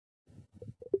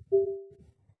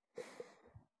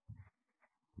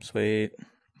Sweet.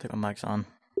 I think my mic's on.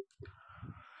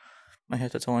 My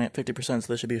headset's only at 50%,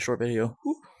 so this should be a short video.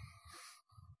 Woo.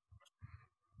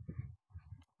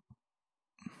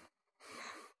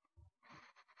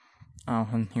 Oh,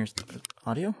 and here's the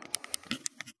audio.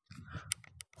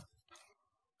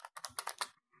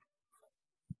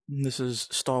 This is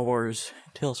Star Wars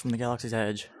Tales from the Galaxy's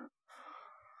Edge.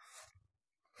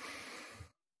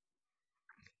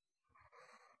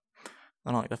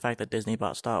 I don't like the fact that Disney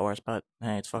bought Star Wars, but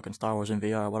hey, it's fucking Star Wars in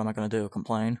VR. What am I gonna do?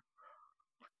 Complain?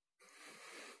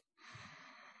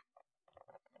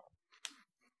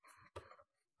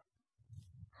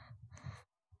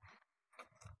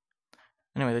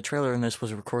 Anyway, the trailer in this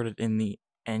was recorded in the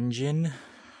engine,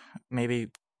 maybe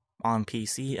on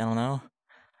PC, I don't know.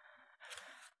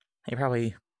 They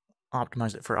probably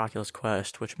optimized it for Oculus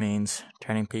Quest, which means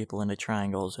turning people into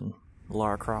triangles in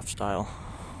Lara Croft style.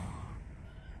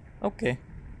 Okay,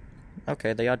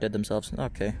 they outdid themselves.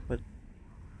 Okay, what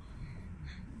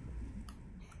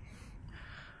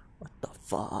the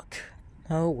fuck?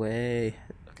 No way.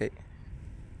 Okay.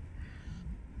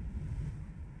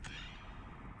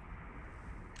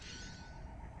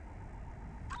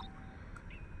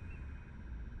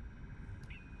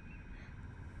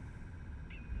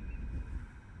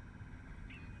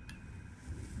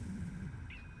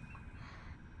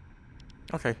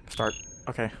 Okay, start.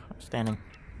 Okay, standing.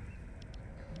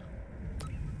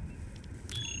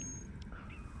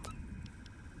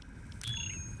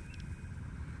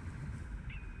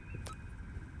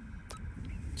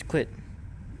 Let's quit.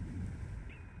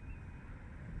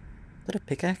 Is that a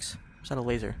pickaxe? Or is that a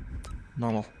laser?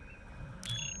 Normal.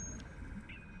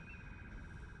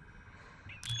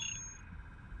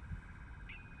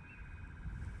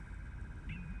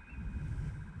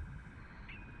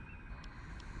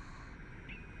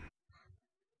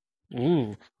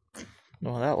 Ooh.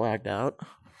 Well, that lagged out.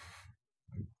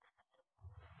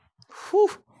 Whew.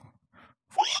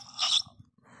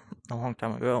 A long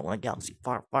time ago, when a galaxy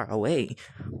far, far away.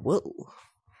 Whoa.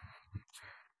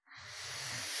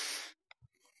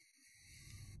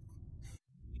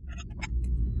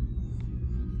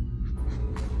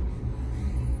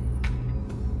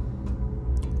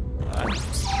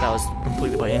 That was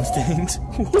completely by instinct.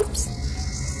 Whoops.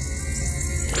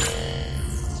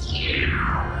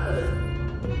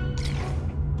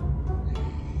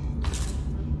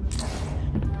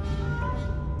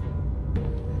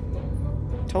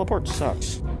 Teleport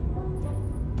sucks.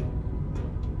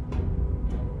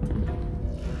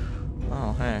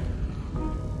 Oh, hey.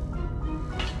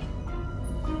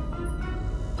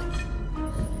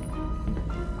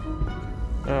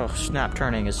 Oh, snap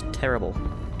turning is terrible.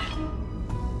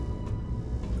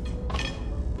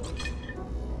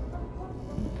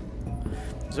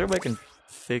 Is there a way I can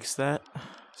fix that?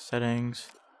 Settings.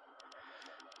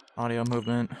 Audio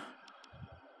movement.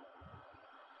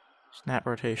 Snap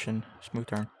rotation. Smooth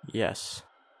turn. Yes.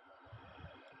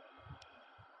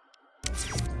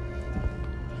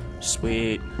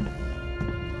 Sweet.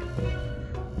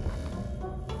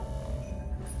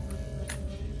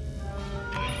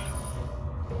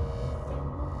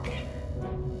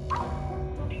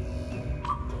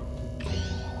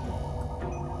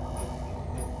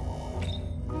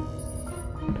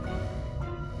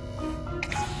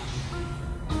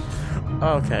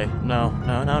 Okay, no.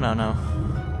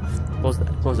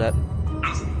 Close that.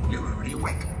 You're already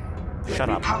awake. Shut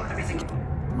up. How everything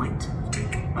might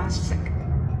take a sec.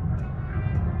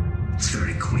 It's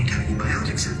very quaint how you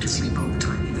biotics have to sleep all the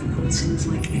time, even though it seems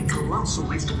like a colossal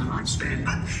waste of a lifespan,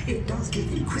 but it does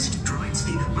give inquisitive droids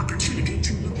the opportunity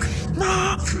to look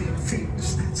through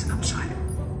things. That's an upside.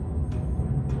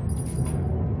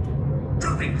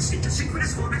 Dropping into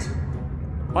synchronous orbit.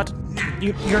 What?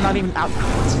 You're not even out.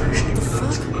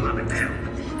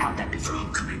 How'd that be for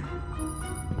homecoming?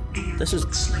 This is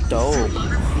dope. Is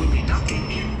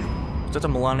that the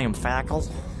Millennium Falcon?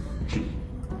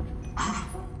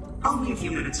 Only a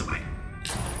few minutes away.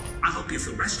 I hope you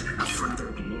feel rested enough for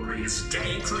another glorious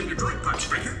day, including your droid punch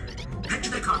breaker. Head to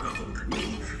the cargo hold and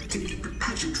me to get the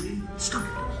pageantry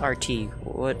started. RT,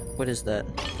 what is that?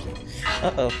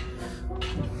 Uh-oh.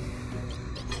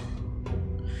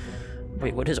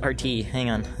 Wait, what is RT?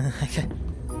 Hang on.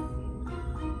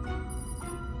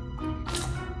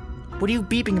 What are you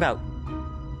beeping about?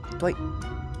 Wait.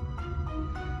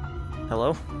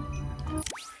 Hello?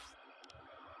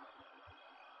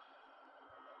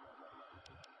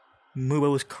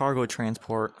 Mubo's cargo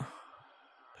transport.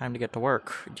 Time to get to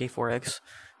work. J4X.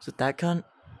 Is it that cunt?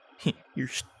 You're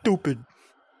stupid.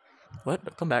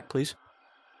 What? Come back, please.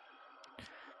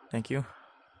 Thank you.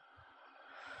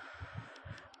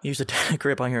 Use the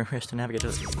grip on your wrist to navigate to.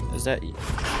 Is that?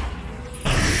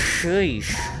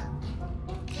 Sheesh.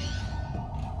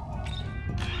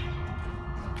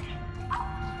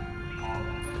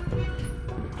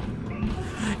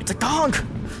 It's a gong!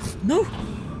 No!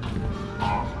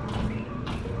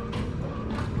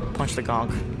 Punch the gong.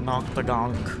 Knock the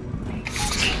gong.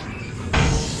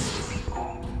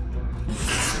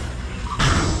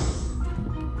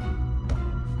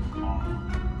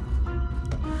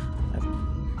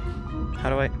 How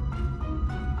do I...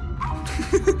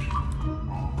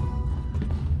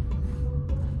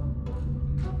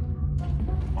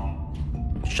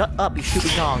 Shut up, you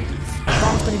stupid gong.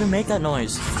 Gongs don't even make that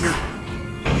noise. You're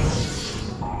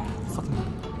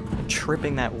fucking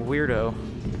tripping that weirdo.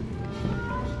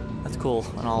 That's cool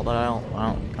and all, but I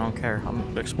don't care.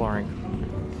 I'm exploring.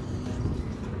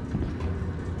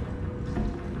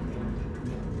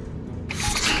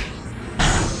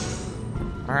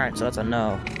 Alright, so that's a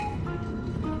no.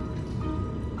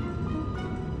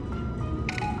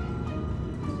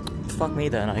 Fuck me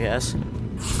then, I guess.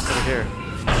 Over here.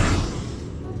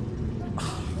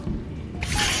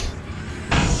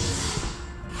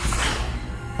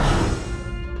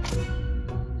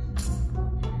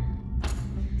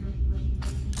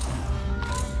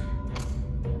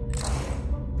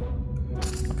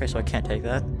 Okay, so I can't take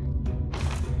that.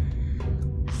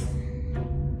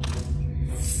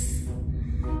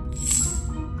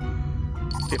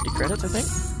 $50 credits, I think?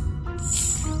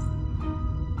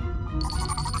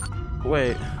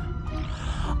 Wait.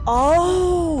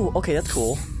 Oh! Okay, that's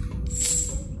cool.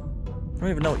 I don't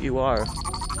even know what you are.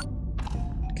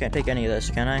 Can't take any of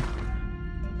this, can I?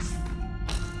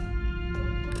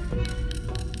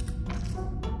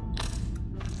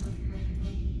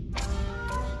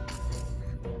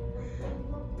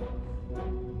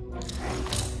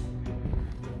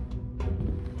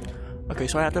 Okay,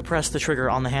 so I have to press the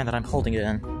trigger on the hand that I'm holding it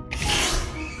in.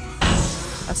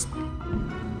 That's...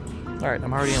 Alright,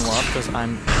 I'm already in love because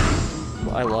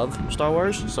I love Star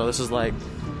Wars, so this is like...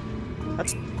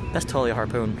 That's totally a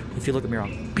harpoon, if you look at me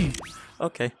wrong.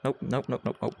 Okay, nope. No,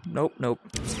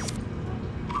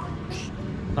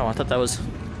 I thought that was...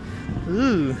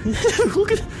 Ooh,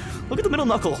 look at the middle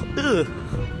knuckle. Ugh.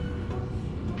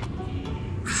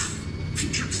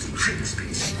 Features in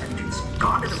hyperspace and it's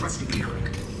gone to the rusty behind.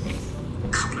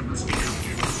 Compliments me.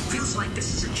 Feels like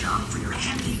this is a job for your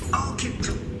handy all kid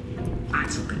too. I'm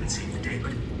so good at saving the day,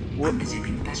 but I'm busy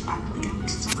being the best pilot the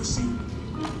galaxy's ever seen.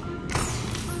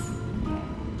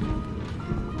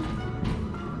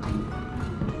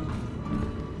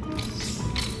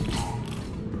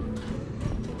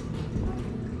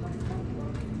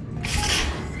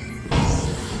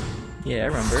 Yeah, I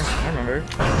remember.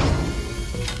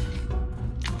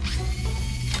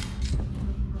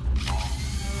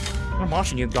 I'm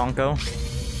watching you, Gonko.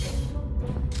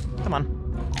 Come on.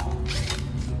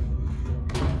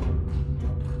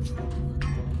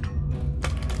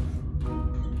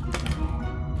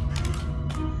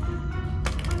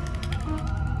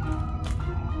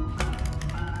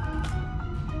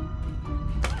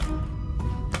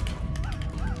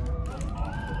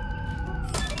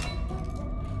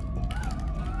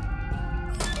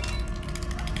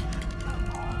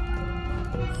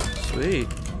 Sweet.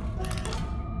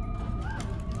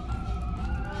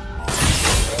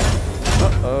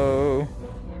 Uh-oh.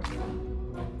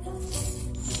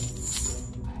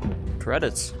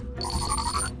 Credits.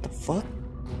 What the fuck?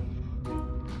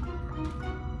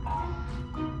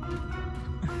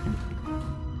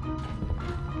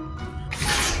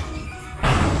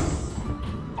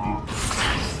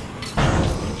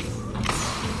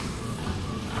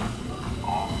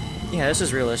 Yeah, this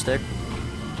is realistic.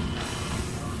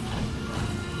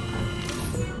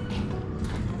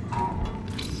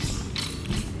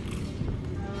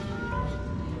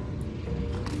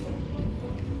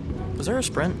 Is there a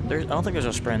sprint? I don't think there's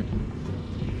a sprint.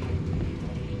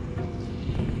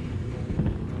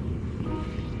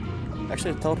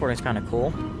 Actually, the teleporting is kind of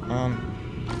cool.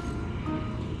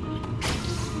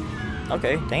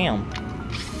 Okay, damn.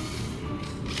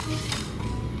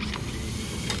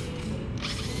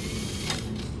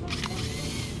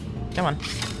 Come on.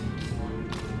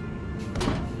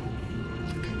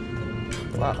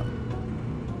 Wow.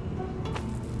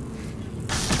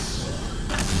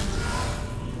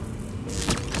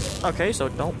 Okay, so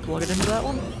don't plug it into that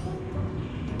one.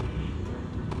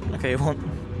 Okay, it won't.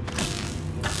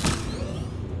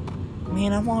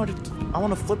 Man, I want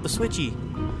to flip the switchy.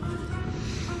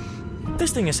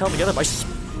 This thing is held together by.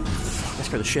 That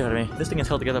scared the shit out of me. This thing is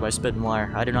held together by spit and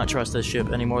wire. I do not trust this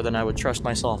ship any more than I would trust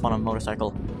myself on a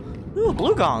motorcycle. Ooh,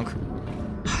 blue gong.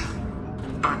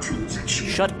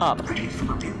 Shut up.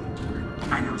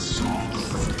 I know small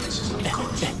preferences of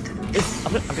course.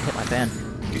 I'm gonna hit my fan.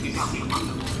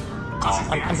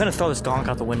 I'm gonna throw this donk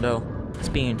out the window.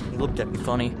 He looked at me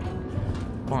funny.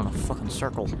 Going in a fucking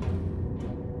circle. Is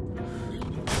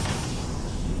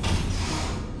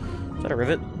that a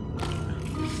rivet?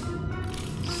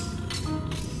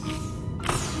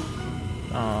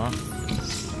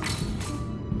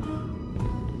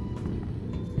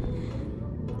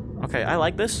 Okay, I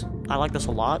like this. I like this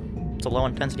a lot. It's a low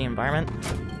intensity environment.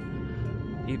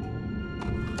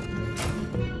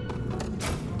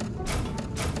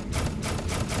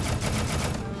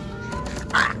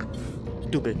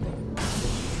 Stupid.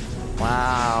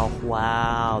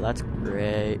 Wow, that's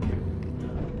great.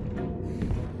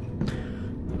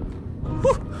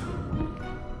 Whew.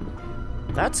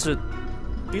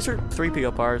 These are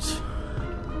 3PO parts.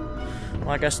 Well,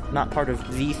 I guess not part of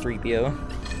the 3PO.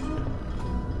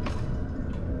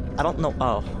 I don't know.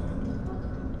 Oh.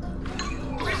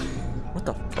 What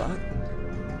the fuck?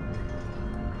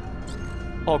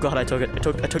 Oh god, I took it. I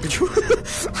took control.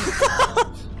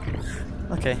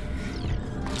 Okay.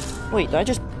 Wait, did I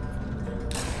just...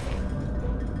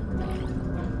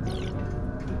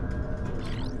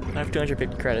 I have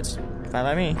 250 credits. Fine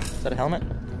by me. Is that a helmet?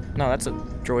 No, that's a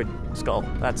droid skull.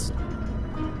 That's...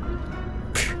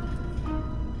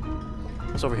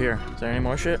 What's over here? Is there any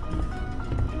more shit?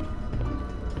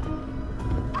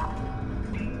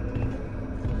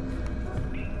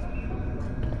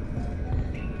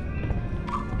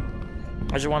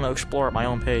 I just want to explore at my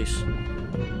own pace.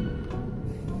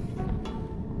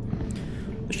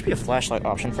 There should be a flashlight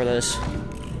option for this.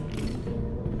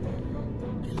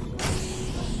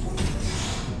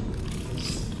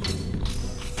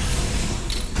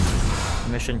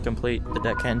 Mission complete. The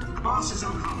deck end. The boss is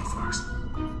on home first.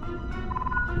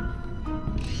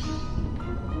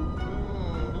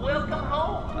 Welcome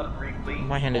home, briefly.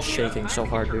 My hand is shaking so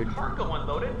hard, dude. Cargo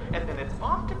unloaded, and then it's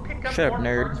off to pick up Shut up, more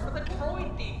nerd. parts for the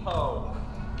droid depot.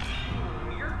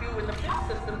 You're due in the fifth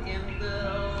system in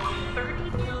the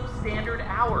 32 standard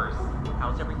hours.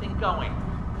 How's everything going?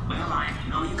 Well, I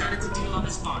know you got a good deal on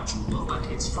this barge, but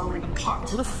it's falling apart.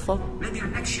 Who the fuck? Maybe our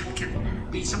next ship can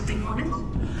be something more nimble.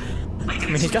 I mean,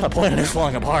 he's got a plan and it's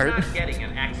falling apart. You're not getting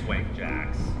an X-Wing,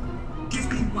 Jax.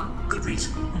 Give me one good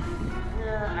reason.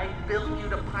 I built you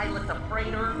to pilot the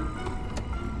freighter.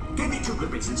 Give me two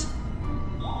good reasons.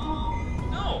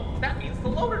 No, that means the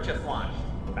loader just launched.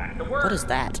 Back to work. What is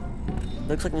that?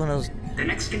 Looks like one of those... The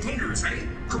next container is ready.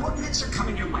 Coordinates are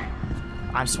coming your way.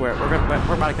 I swear, we're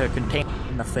about to get a container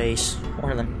in the face.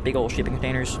 One of them big old shipping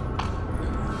containers. Is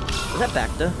that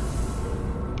Bacta?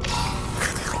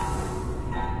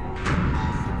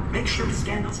 Make sure to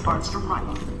scan those parts from right.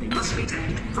 They must be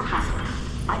tagged from halfway.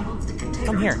 I moved the container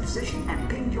Come here. into position and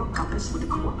pinged your compass with the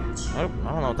coordinates. Oh, I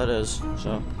don't know what that is,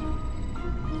 so...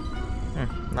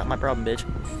 not my problem, bitch.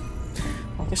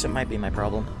 Well, I guess it might be my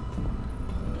problem.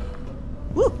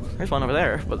 Woo! There's one over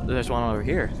there, but there's one over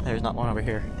here. There's not one over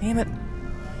here. Damn it.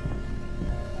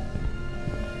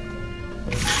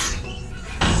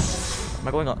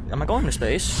 Am I going to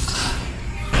space?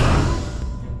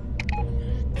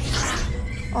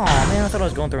 Aw, man, I thought I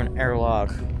was going through an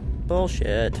airlock.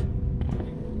 Bullshit.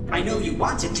 I know you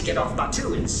wanted to get off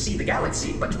Batu and see the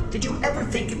galaxy, but did you ever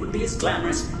think it would be as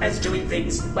glamorous as doing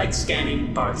things like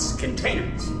scanning parts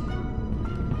containers?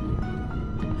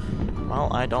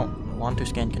 Well, I don't want to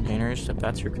scan containers, if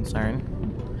that's your concern.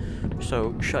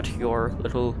 So, shut your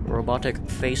little robotic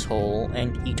face hole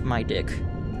and eat my dick,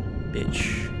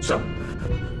 bitch. So,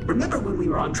 remember when we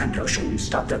were on Trandoshan and you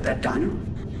stopped at that diner?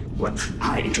 Well,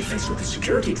 I interfaced with the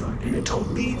security droid, and it told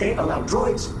me they allow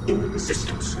droids in the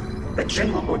resistance. That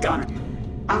General Organa.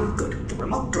 I'm good at the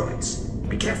remote droids.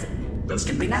 Be careful. Those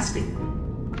can be nasty.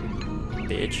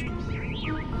 Bitch.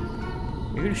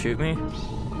 You're gonna shoot me?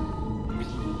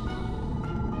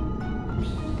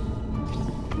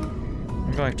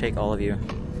 I'm going to take all of you.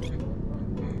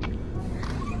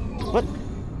 What?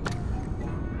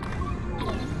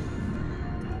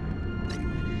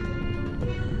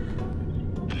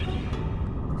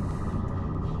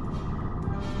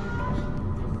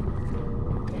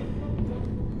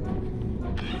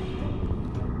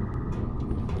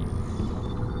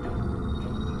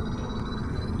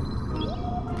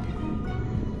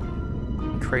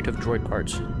 Crate of droid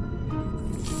parts.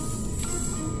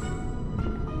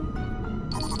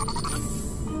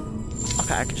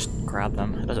 Okay, I can just grab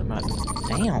them. It doesn't matter.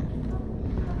 Damn.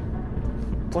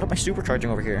 What am I supercharging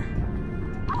over here?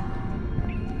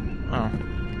 Oh.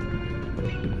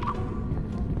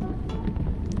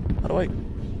 How do I...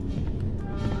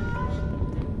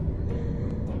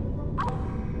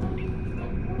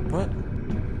 What?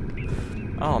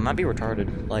 Oh, I might be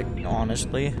retarded. Like,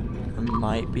 honestly, I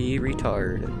might be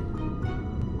retarded.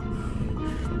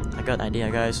 I got an idea,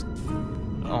 guys.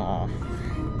 Oh.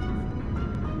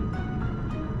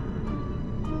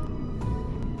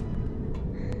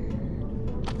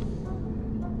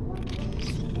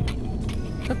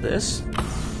 Is that this?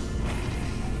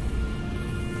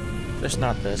 It's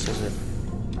not this, is it?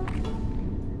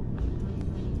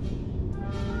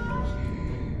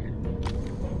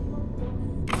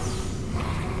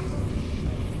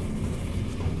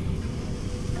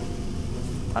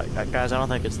 Guys, I don't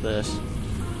think it's this.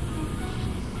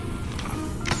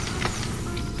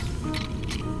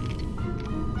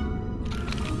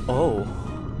 Oh.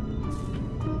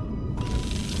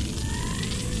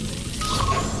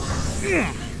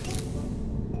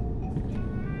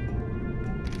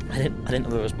 I didn't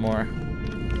know there was more.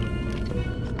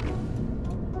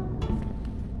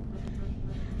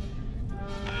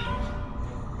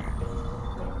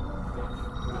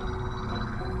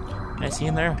 Can I see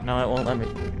in there? No, it won't let me.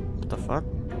 What the fuck?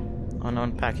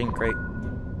 Unknown packing crate.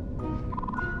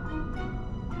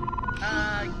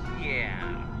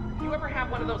 Yeah. You ever have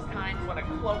one of those times when a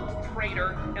cloaked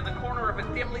trader in the corner of a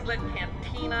dimly lit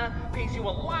cantina pays you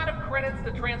a lot of credits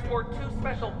to transport 2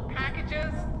 special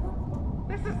packages?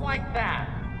 This is like that.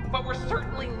 But we're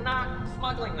certainly not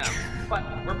smuggling them. But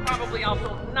we're probably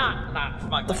also not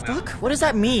smuggling The them. fuck? What does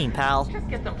that mean, pal? Just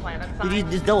get them planet signs.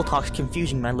 This double talk's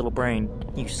confusing my little brain.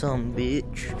 You some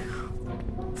bitch.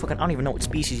 Fucking, I don't even know what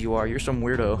species you are. You're some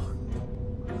weirdo.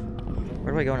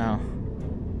 Where do I go now?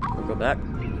 We'll go back.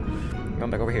 I'm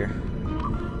going back over here.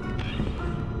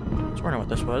 I was wondering what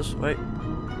this was. Wait.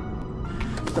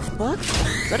 What the fuck?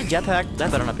 Is that a jetpack?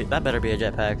 That better not be. That better be a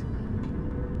jetpack.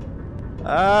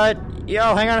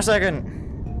 Yo, hang on a second.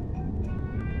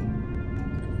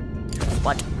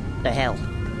 What the hell?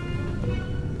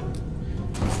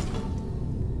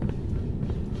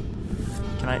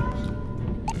 Can I?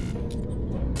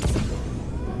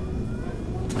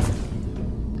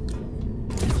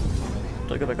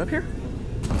 Do I go back up here?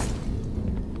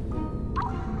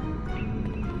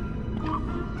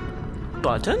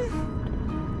 Button?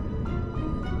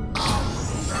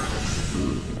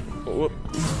 Whoop.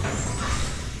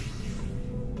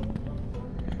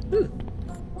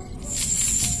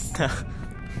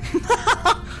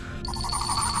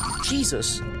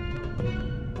 Jesus.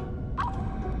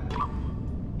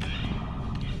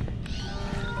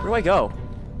 Where do I go?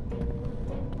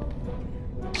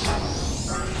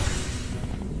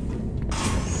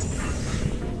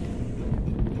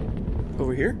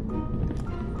 Over here?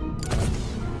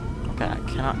 Okay, I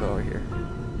cannot go over here.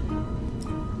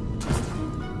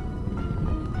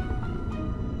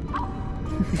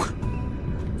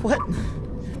 What?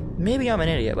 Maybe I'm an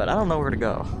idiot, but I don't know where to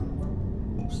go.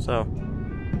 So,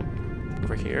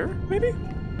 over here, maybe?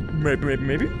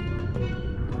 Maybe?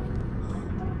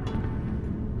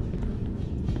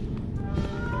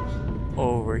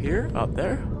 Over here, up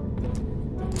there.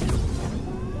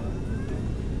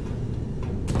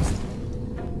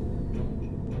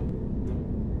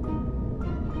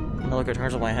 Oh, look, it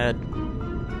turns on my head.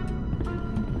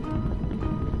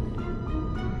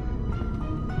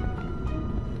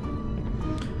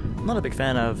 I'm not a big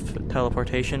fan of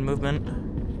teleportation movement.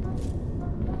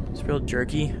 It's real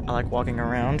jerky. I like walking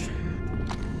around.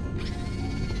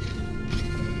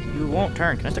 You won't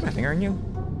turn. Can I stick my finger in you?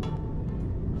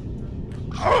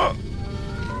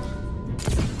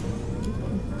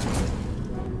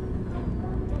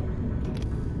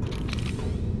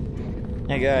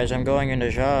 Hey guys, I'm going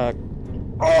into shock.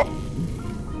 I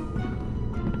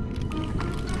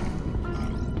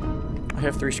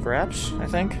have 3 scraps, I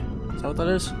think. Is that what that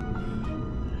is?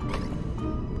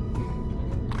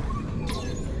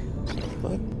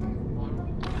 What?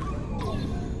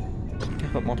 Can I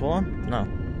put multiple on? No.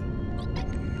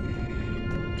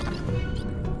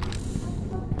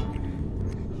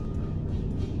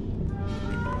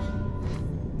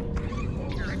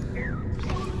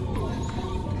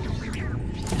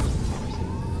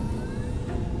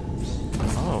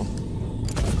 Oh.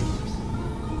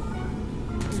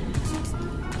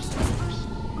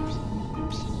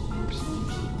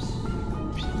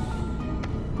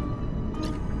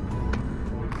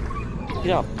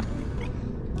 Yeah.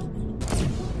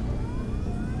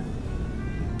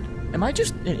 Am I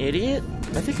just an idiot?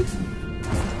 I think it's...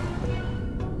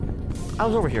 I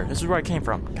was over here. This is where I came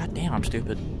from. God damn, I'm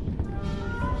stupid.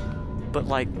 But,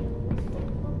 like...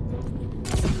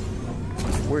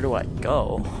 where do I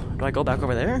go? Do I go back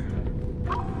over there?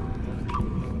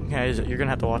 Guys, you're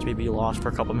gonna have to watch me be lost for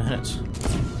a couple minutes.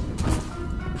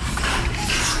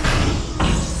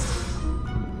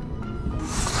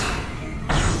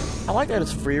 I like that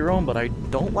it's free roam, but I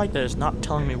don't like that it's not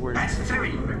telling me where. That's the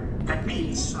ferry order. That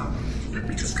means, let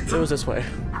me just confirm. It was this way.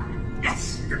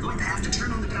 Yes, you're going to have to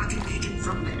turn on the docking agent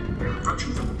from there. We're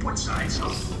approaching from the port side, so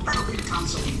that'll be the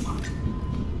console you want.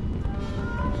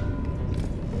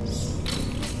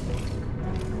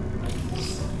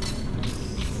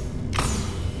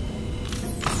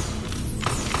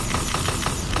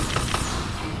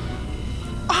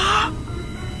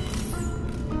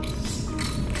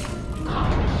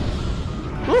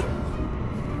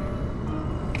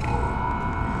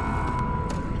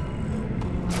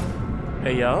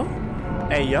 Hey yo?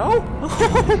 Hey yo?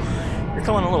 You're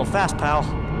coming a little fast, pal.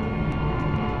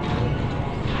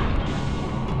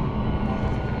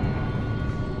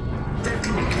 They're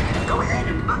connected. Go ahead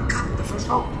and uncut the first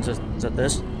hole. Is that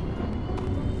this?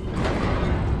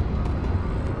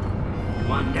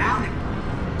 One down.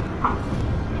 Huh.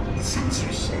 The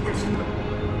sensor said there's no...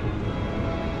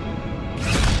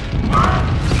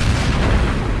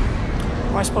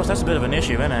 Well, I suppose that's a bit of an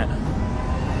issue, isn't it?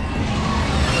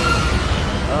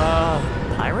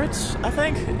 Pirates? I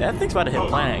think? That thing's about to hit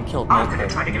planet and kill I'm gonna multiple.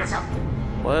 try to get us out.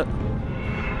 What?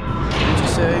 What did you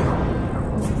say?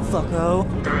 Fucko.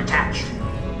 They're attached.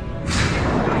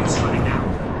 No use running now.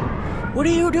 What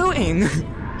are you doing?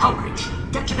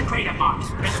 Hulkridge, get to the crater box.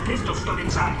 There's a pistol stuck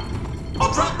inside.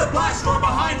 I'll drop the blast door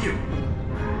behind you.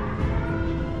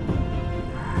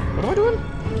 What am I doing?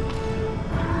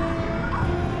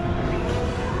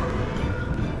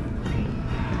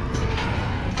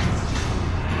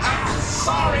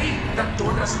 Sorry, that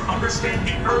door doesn't understand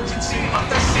the urgency of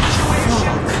the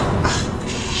situation.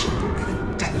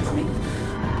 Damn for me.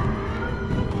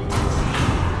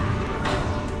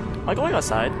 Am I going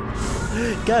outside?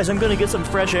 Guys, I'm gonna get some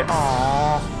fresh air.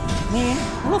 Aww. Man,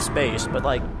 I love space, but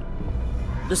like,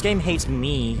 this game hates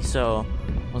me, so.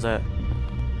 What was that?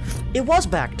 It was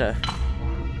Bacta.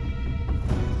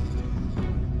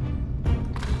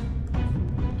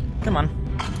 Come on.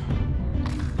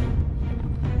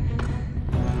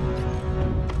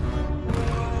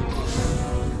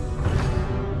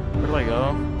 Where do I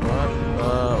go? What?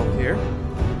 Over here?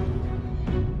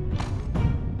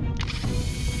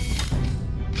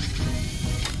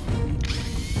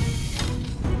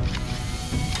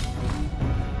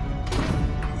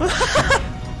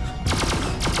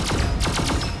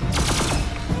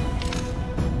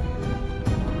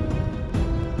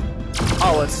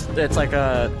 Oh, it's like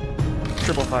a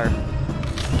triple fire.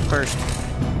 First.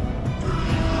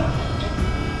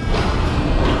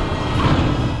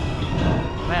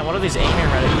 Man, what are these aiming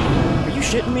right at? Are you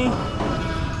shitting me?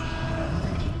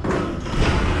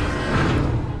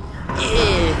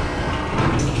 Yeah.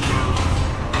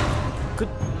 Good.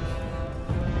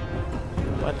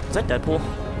 What? Is that Deadpool?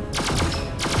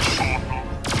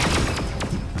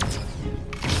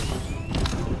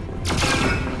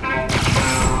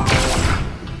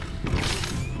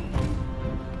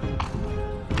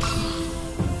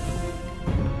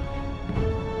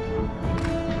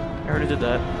 I already did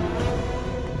that.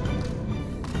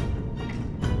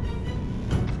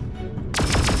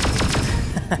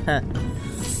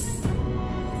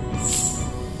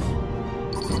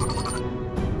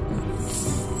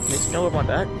 Makes me go over my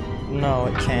back? No,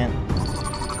 it can't.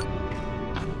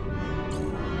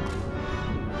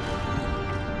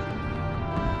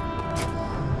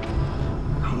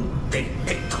 They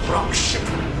picked the wrong ship.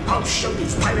 I'll show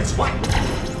these pirates what.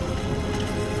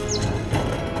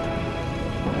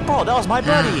 Oh, that was my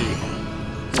buddy!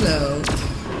 Hello.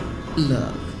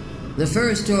 Look, the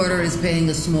First Order is paying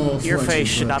a small Your fortune face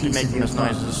for should a not be piece of making your those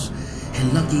cargo. noises.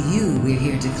 And lucky you, we're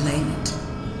here to claim it.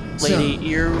 Lady, so,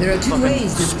 you're there are two fucking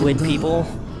ways this squid can go. people.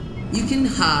 You can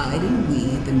hide and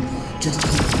weep and just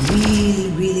hope really,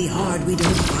 really hard we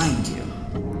don't find you.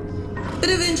 But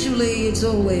eventually, it's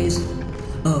always,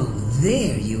 oh,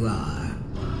 there you are.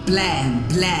 Blam,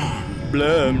 blam.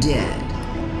 Blam. Dead.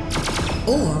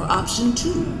 Or option 2,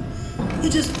 you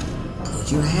just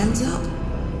put your hands up.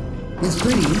 It's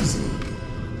pretty easy.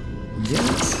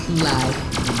 Just like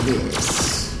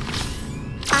this.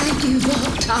 I give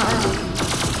up, Tara.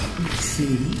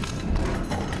 See?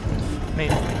 Me.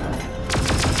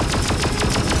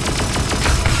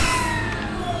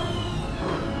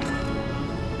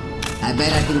 I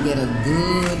bet I can get a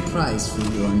good price for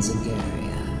you on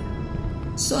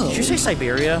Zagaria. So, Did you say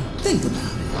Siberia? think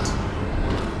about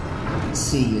it.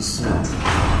 See you soon.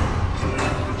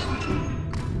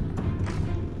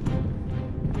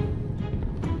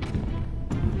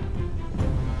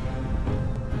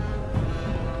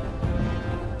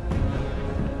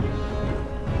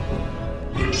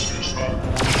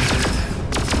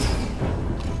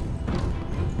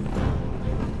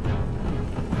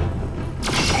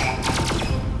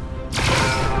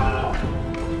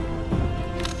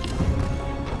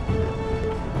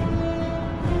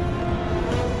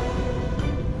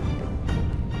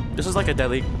 is like a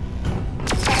deadly.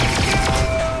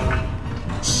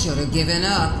 Should have given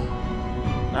up.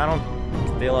 I don't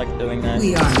feel like doing that.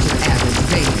 We aren't your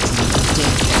average raiders on the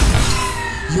dead.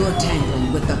 You're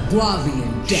tangling with the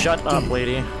Guavian death. Shut up, Gang.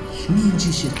 lady. Means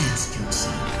you should ask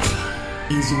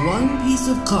yourself, is one piece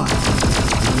of cargo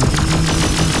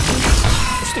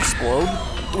Just explode?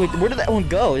 Wait, where did that one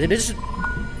go? Did it just... Oh,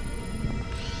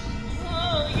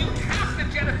 you have to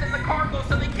jettison the cargo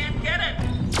so they can't get it.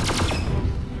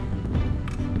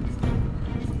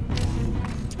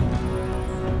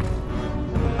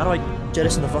 How do I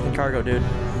jettison the fucking cargo, dude?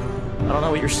 I don't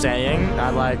know what you're saying.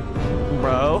 I'm like,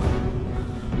 bro.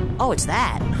 Oh, it's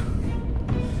that.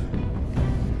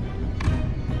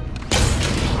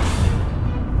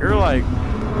 You're like,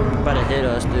 About to hit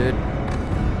us, dude.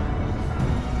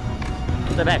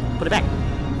 Put it back. Put it back.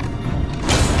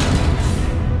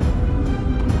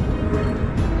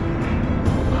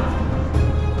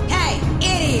 Hey,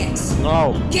 idiots!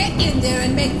 no. Get in there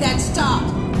and make that stop!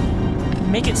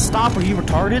 Make it stop. Are you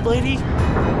retarded, lady?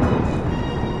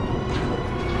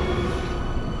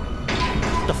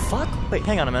 The fuck? Wait,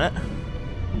 hang on a minute.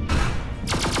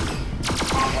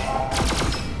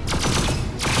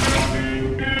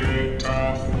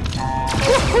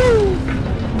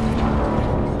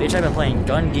 Bitch, I've been playing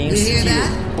gun games You hear since you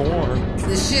that? were born.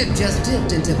 The ship just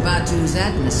dipped into Baju's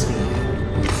atmosphere.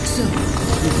 So,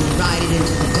 we can ride it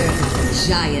into the dirt like a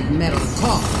giant metal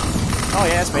car. Oh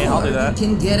yeah, it's me. I'll do Or that. you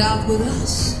can get out with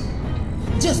us.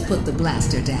 Just put the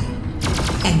blaster down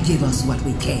and give us what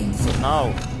we came for.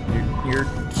 No. You're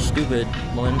stupid,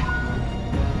 woman.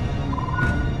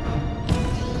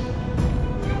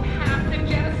 Have to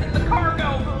jettison the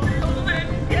cargo so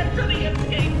then get to the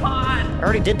escape pod. I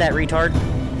already did that, retard.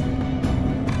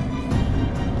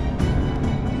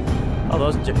 Oh,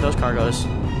 those cargoes.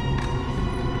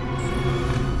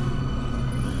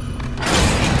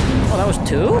 Oh, that was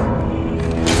two?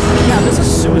 Yeah, this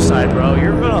is suicide, bro.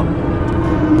 You're gonna.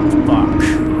 Fuck.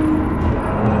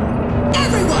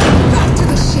 Everyone, back to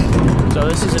the ship! So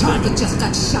this is a Target bit just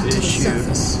got shot to the issue.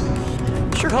 surface.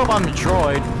 Sure hope I'm the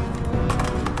droid.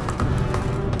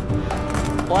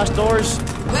 Blast doors.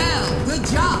 Well, good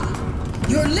job.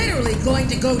 You're literally going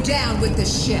to go down with the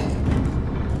ship.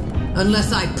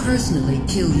 Unless I personally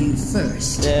kill you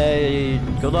first. Yay.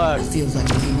 Good luck. That feels like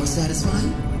it'll be more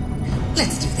satisfying.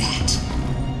 Let's do that.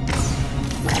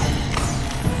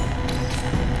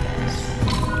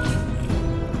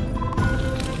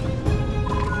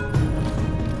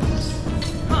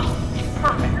 Oh,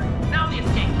 perfect. Now the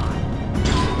escape pod.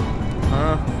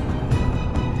 Huh?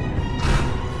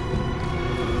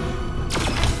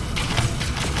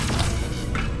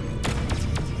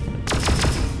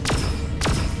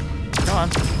 Come on.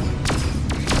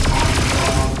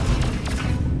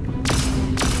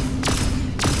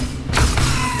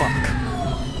 Fuck.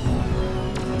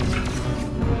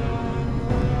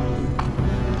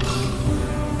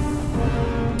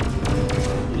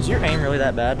 Is your aim really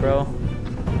that bad, bro?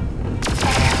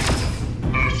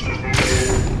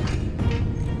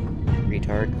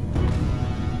 Retard.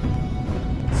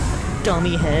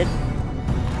 Dummy head.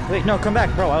 Wait, no, come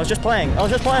back, bro. I was just playing. I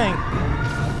was just playing.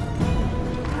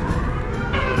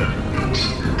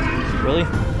 Really?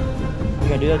 You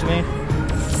gonna do that to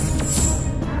me?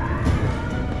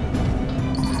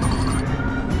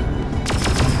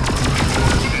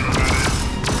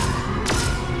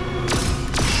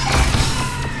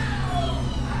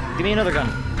 Give me another gun.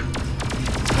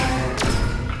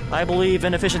 I believe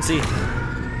in efficiency.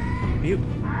 You.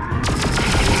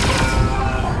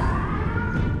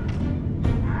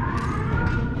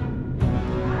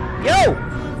 Yo!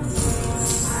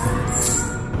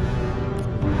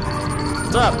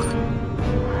 What's up?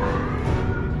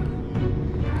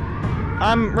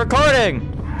 I'm recording!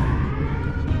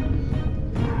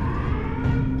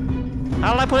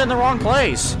 How did I put it in the wrong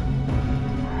place?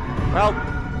 Well,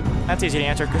 that's easy to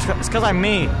answer. It's because I'm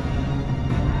me.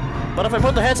 But if I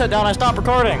put the headset down, I stop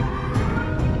recording.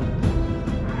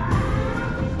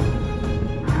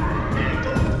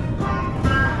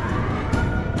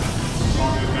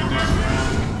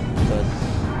 But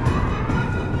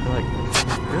You're like,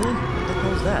 really? What the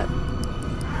hell is that?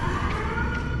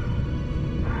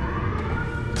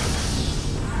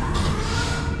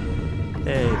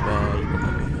 Hey,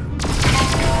 buddy.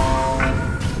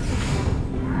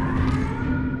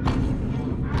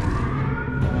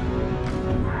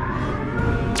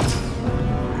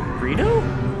 Greedo?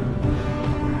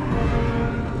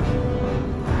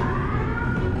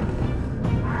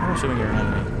 I'm assuming you're an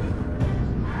enemy.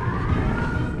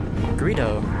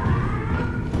 Greedo.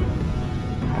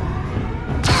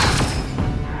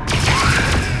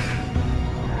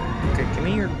 okay, give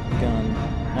me your gun.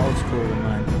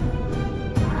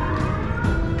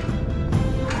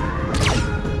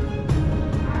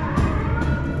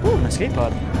 escape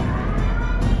pod.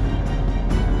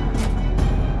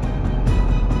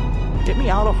 Get me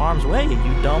out of harm's way, you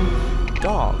dumb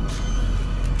dog.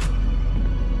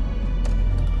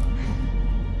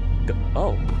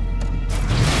 Oh.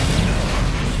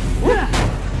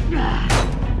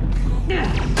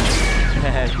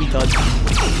 He touched. What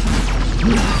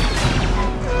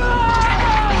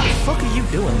the fuck are you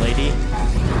doing, lady?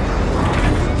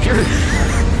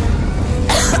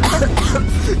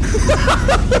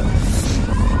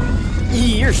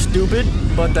 You're stupid,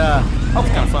 but Okay,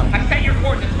 kind of fun. I set your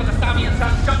coordinates for the Savi and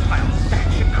Sons jump pile.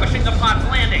 Stash cushion the pod's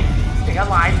landing. Stay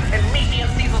alive and meet me in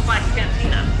Cecil's Black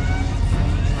Cantina.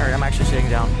 Alright, I'm actually sitting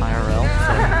down IRL, so...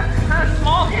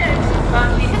 Small hit.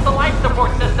 He hit the life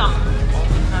support system.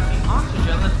 Only have the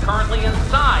oxygen that's currently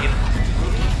inside.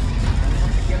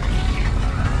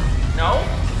 No?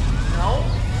 No?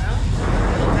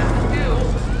 Don't have to do.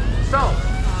 So,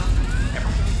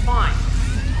 everything's fine.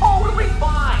 Totally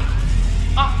fine.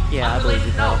 Yeah, I believe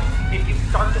you, No. pal. If you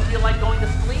start to feel like going to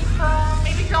sleep,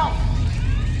 maybe don't.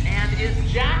 And is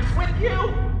Jax with you?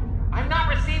 I'm not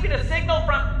receiving a signal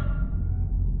from...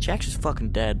 Jax is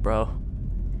fucking dead, bro.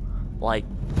 Like,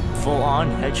 full on,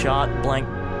 headshot, blank.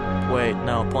 Wait,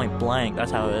 no, point blank.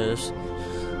 That's how it is.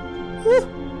 Woo.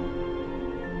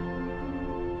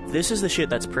 This is the shit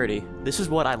that's pretty. This is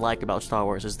what I like about Star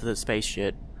Wars, is the space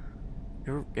shit.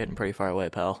 You're getting pretty far away,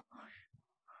 pal.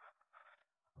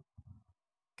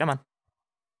 Come on.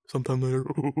 Sometime later.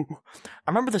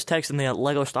 I remember this text in the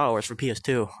Lego Star Wars for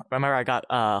PS2. Remember I got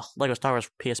Lego Star Wars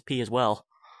for PSP as well.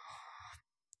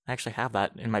 I actually have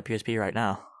that in my PSP right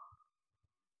now.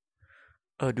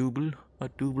 A double,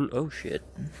 oh shit.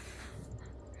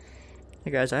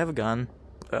 Hey guys, I have a gun.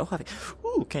 Oh,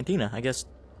 ooh, cantina, I guess,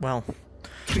 well,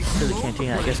 to the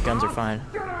cantina, I guess guns are fine.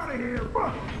 Get out of here!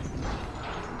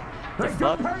 The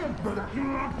fuck? Paying for that.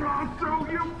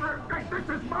 This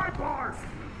is my bar!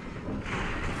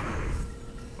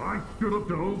 I stood up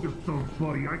to Hogan so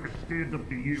buddy, I could stand up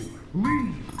to you.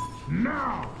 Leave!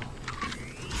 Now!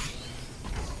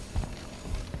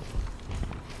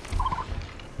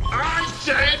 I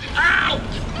said out!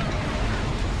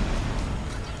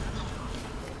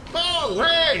 Oh,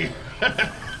 hey!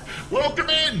 Welcome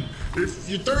in! If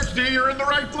you're thirsty, you're in the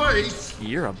right place.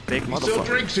 You're a big We sell motherfucker.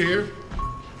 drinks here.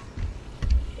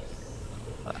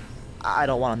 I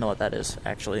don't want to know what that is,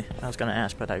 actually. I was gonna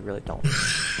ask, but I really don't. You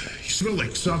smell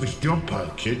like Savi's jump pile,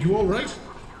 kid. You alright?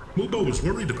 Mubo was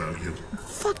worried about you.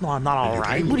 Fuck no, I'm not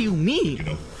alright. What do you mean? You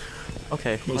know,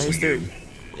 Okay, why mostly is there... you.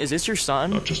 Is this your son?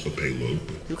 Not just the payload,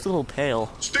 but... He looks a little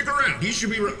pale. Stick around, he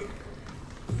should be right...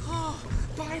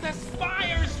 By the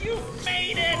spires, you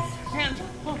made it! And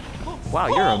Wow,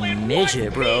 you're all a in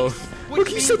midget, one bro. piece, Look, which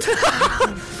he's so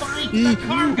means find the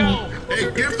cargo. Hey,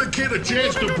 give the kid a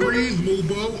chance to breathe,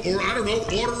 Mubo, or I don't know,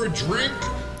 order a drink.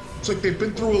 It's like they've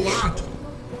been through a lot.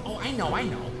 Oh, I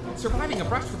know. Surviving a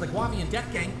brush with the Guavian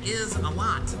Death Gang is a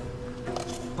lot.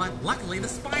 But luckily, the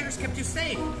spiders kept you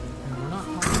safe. And we're not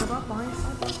talking about buying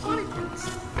body parts.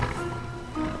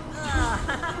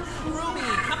 Ruby,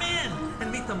 come in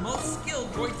and meet the most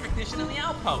skilled droid technician in the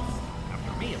outpost.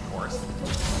 After me, of course.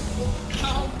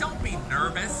 Oh, don't be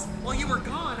nervous. While you were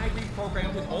gone, I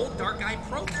reprogrammed an old Dark Eye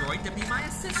Pro droid to be my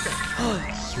assistant.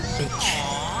 You bitch.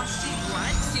 Aw, she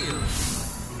likes you.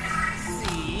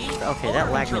 See? Okay, that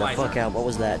whacked me the fuck out. What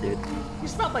was that, dude? You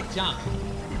smelled like junk. I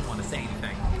didn't want to say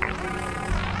anything.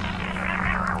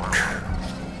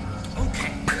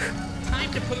 Okay,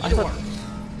 time to put you to work.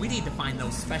 We need to find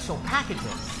those special packages.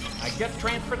 I just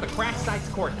transferred the crash site's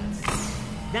coordinates.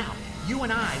 Now, you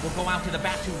and I will go out to the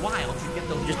Batu Wilds and get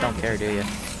those. You just don't care, do you?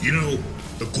 You know,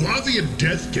 the Guavian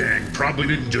Death Gang probably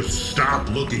didn't just stop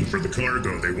looking for the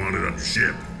cargo they wanted on the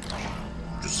ship.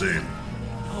 Just saying.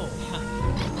 Oh,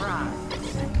 right.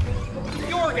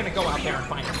 You're gonna go out there and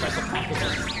find the special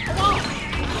packages. Come on!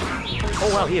 Oh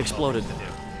wow, he exploded.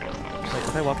 Wait,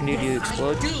 if I walk into you, do you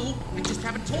explode? I do. I just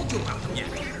haven't told you about them yet.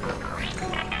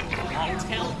 I'll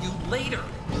tell you later.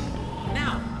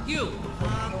 Now, you.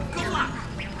 Good luck.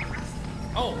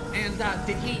 Oh, and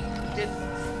did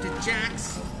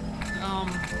Jax?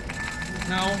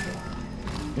 No.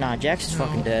 Nah, Jax is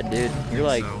fucking dead, dude. You're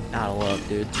like out of luck,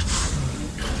 dude.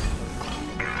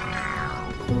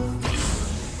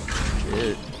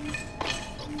 Shit.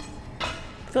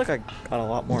 I feel like I got a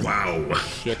lot more Wow.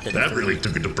 shit than That really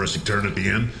took a depressing turn at the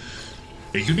end.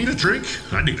 Hey, you need a drink?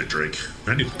 I need a drink.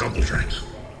 I need a couple drinks.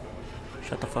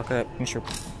 Shut the fuck up, Mr.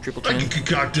 Triple I can Chin.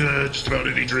 concoct just about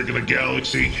any drink in the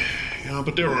galaxy. Yeah,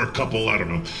 but there are a couple, I don't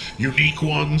know, unique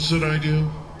ones that I do.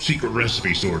 secret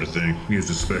recipe sort of thing.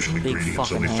 Uses special Big ingredients,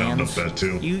 so fucking we found up hands. that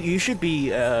too. You should be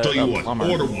Tell you a what, plumber.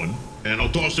 order one, and I'll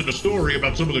toss in a story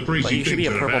about some of the crazy But you things should be a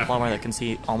that have purple happened. plumber that can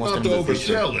see almost Not into to the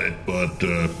future. oversell it, but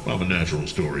I'm a natural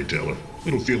storyteller.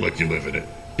 It'll feel like you live in it.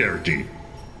 Guaranteed.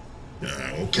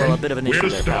 Okay. Well, a bit of an Where issue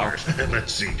to there, start?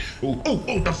 Let's see.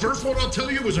 Oh, the first one I'll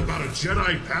tell you is about a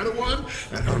Jedi Padawan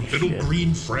and her little shit.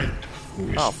 green friend, who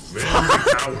is Oh, very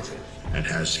powerful and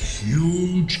has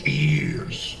huge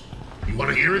ears. You want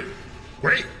to hear it?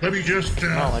 Wait, let me just. No,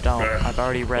 I don't. I've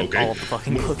already read okay. all of the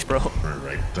fucking books, bro.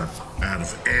 Alright, out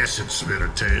of acid spitter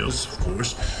tails, of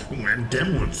course, and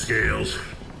Demwood scales.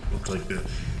 Looks like the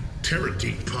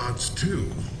Terratine pods,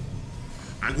 too.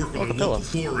 I work with a Capella. local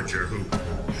forager who,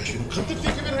 actually, come to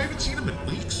think of it, I haven't seen him in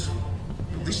weeks.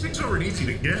 These things aren't easy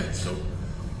to get, so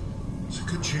there's a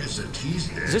good chance that he's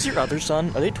dead. Is this your other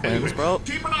son? Are they twins, Anyway, bro?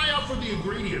 keep an eye out for the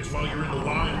ingredients while you're in the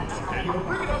wilds, and you'll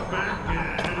bring it up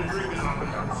back and drink is on the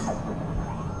house.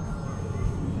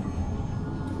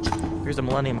 Here's a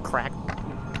Millennium crack.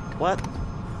 What?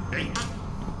 Hey.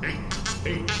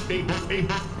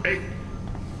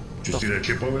 Did you see that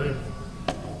chip over there?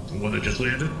 The one that just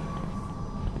landed?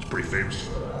 It's pretty famous.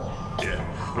 Yeah.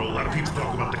 You know, a lot of people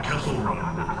talk about the Kessel Run.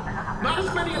 Not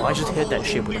as many Well, I just hit that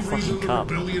shit with a only fucking reason the cup.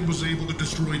 Rebellion was able to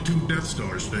destroy 2 Death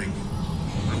Stars thing.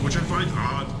 Which I find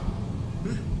odd.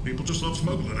 People just love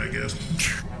smuggling, I guess.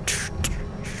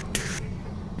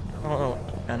 I don't know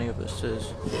what any of this is.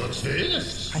 What's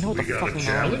this? I know what We the got a fucking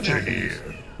challenger hell it is.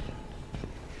 here.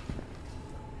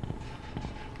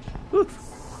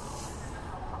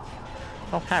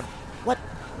 Oh, have what?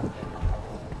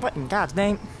 What in God's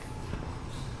name?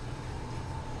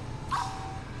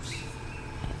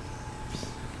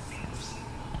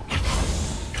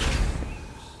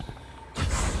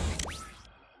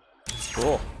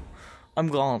 Cool. I'm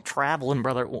going traveling,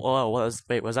 brother. Whoa, was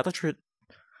that the truth?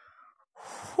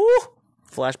 Whew.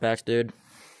 Flashbacks, dude.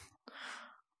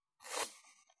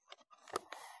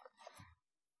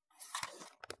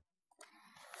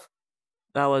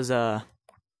 That was the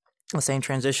same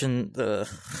transition the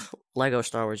Lego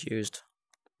Star Wars used.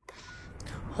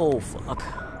 Oh fuck.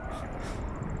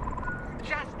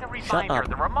 Just a Shut reminder, up.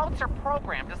 the remotes are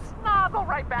programmed to snuggle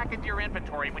right back into your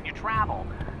inventory when you travel.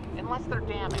 Unless they're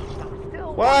damaged. I'm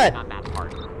still What? working on that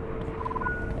part.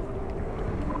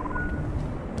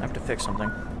 I have to fix something.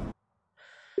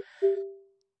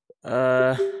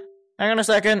 Hang on a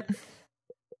second.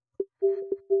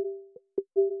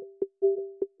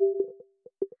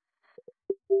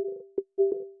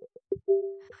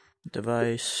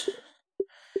 Device.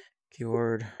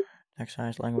 Keyword. Text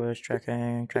size, language,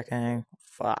 tracking.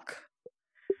 Fuck.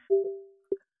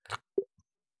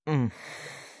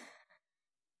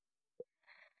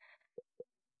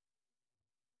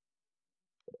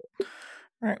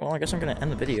 Alright, well, I guess I'm gonna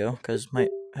end the video, because my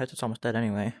headset's almost dead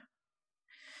anyway.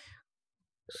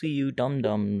 See you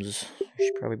dum-dums. You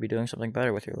should probably be doing something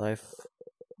better with your life.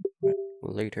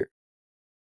 Later.